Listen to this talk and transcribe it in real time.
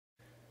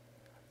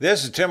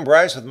This is Tim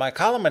Bryce with my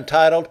column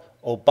entitled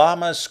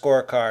Obama's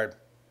Scorecard.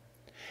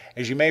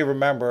 As you may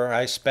remember,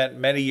 I spent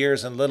many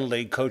years in Little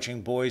League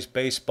coaching boys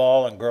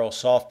baseball and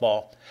girls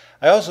softball.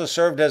 I also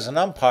served as an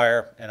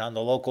umpire and on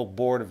the local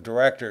board of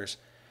directors.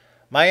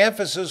 My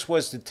emphasis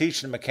was to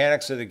teach the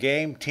mechanics of the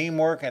game,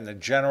 teamwork, and the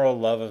general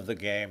love of the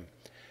game.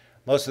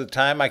 Most of the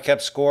time I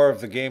kept score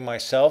of the game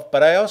myself,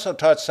 but I also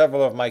taught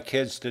several of my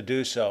kids to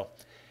do so.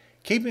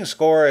 Keeping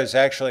score is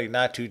actually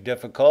not too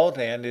difficult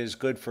and is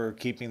good for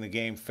keeping the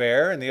game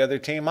fair and the other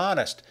team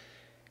honest.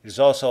 It is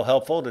also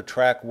helpful to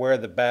track where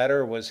the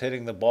batter was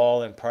hitting the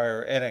ball in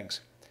prior innings.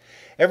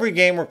 Every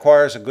game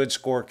requires a good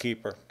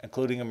scorekeeper,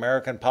 including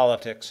American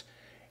politics.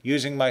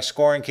 Using my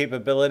scoring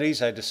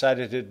capabilities, I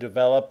decided to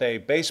develop a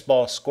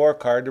baseball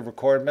scorecard to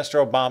record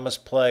Mr. Obama's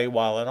play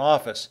while in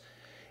office.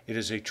 It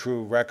is a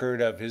true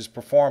record of his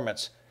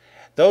performance.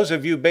 Those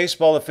of you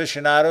baseball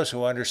aficionados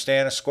who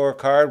understand a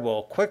scorecard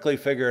will quickly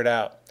figure it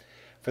out.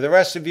 For the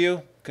rest of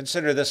you,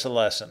 consider this a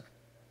lesson.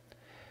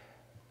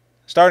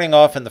 Starting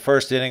off in the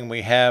first inning,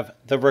 we have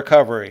the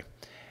recovery,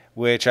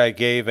 which I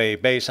gave a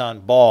base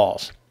on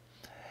balls.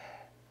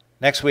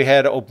 Next, we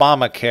had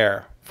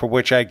Obamacare, for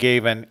which I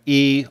gave an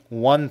E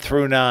 1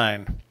 through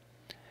 9.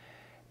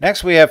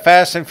 Next, we have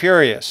Fast and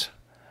Furious,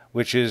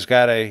 which has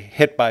got a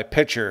hit by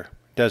pitcher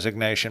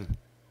designation.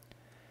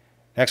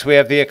 Next, we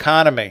have the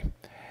economy,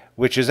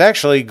 which is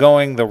actually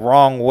going the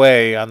wrong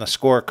way on the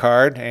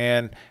scorecard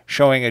and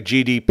showing a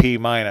GDP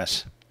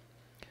minus.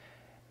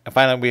 And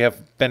finally, we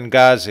have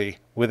Benghazi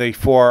with a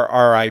 4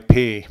 RIP.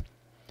 In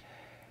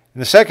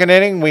the second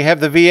inning, we have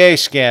the VA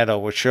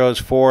scandal, which shows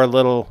 4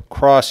 little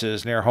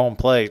crosses near home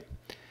plate,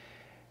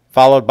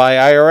 followed by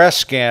IRS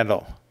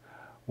scandal,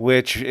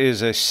 which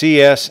is a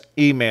CS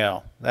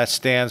email. That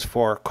stands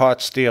for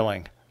caught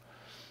stealing.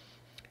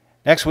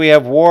 Next, we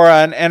have war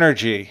on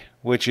energy,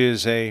 which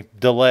is a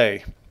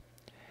delay.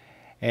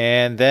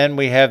 And then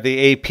we have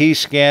the AP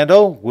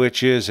scandal,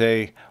 which is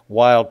a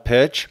wild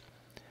pitch.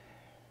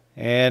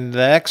 And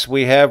next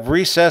we have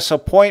recess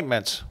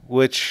appointments,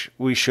 which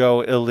we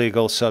show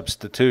illegal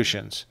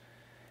substitutions.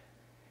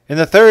 In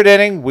the third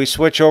inning, we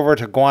switch over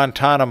to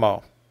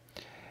Guantanamo,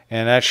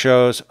 and that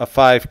shows a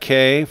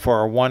 5K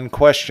for a 1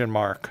 question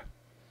mark.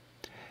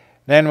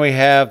 Then we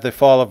have the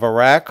fall of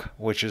Iraq,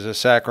 which is a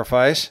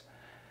sacrifice,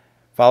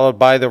 followed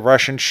by the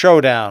Russian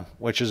showdown,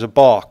 which is a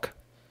balk.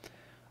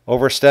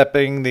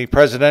 Overstepping the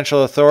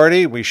presidential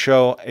authority, we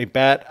show a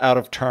bat out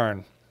of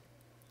turn,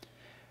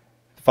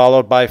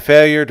 followed by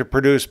failure to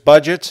produce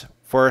budgets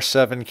for a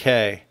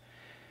 7K.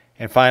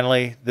 And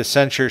finally, the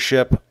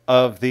censorship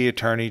of the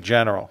Attorney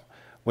General,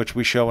 which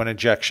we show an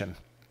ejection.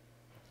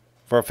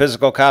 For a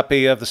physical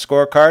copy of the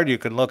scorecard, you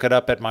can look it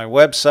up at my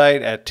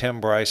website at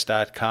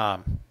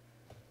timbryce.com.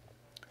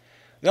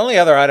 The only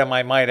other item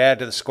I might add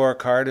to the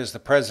scorecard is the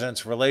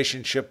president's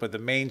relationship with the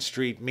Main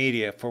Street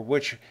media, for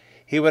which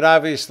he would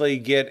obviously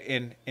get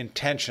an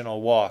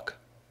intentional walk.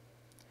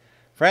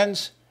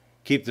 Friends,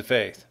 keep the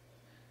faith.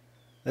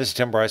 This is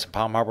Tim Bryce in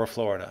Palm Harbor,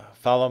 Florida.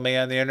 Follow me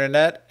on the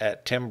internet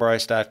at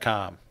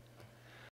timbryce.com.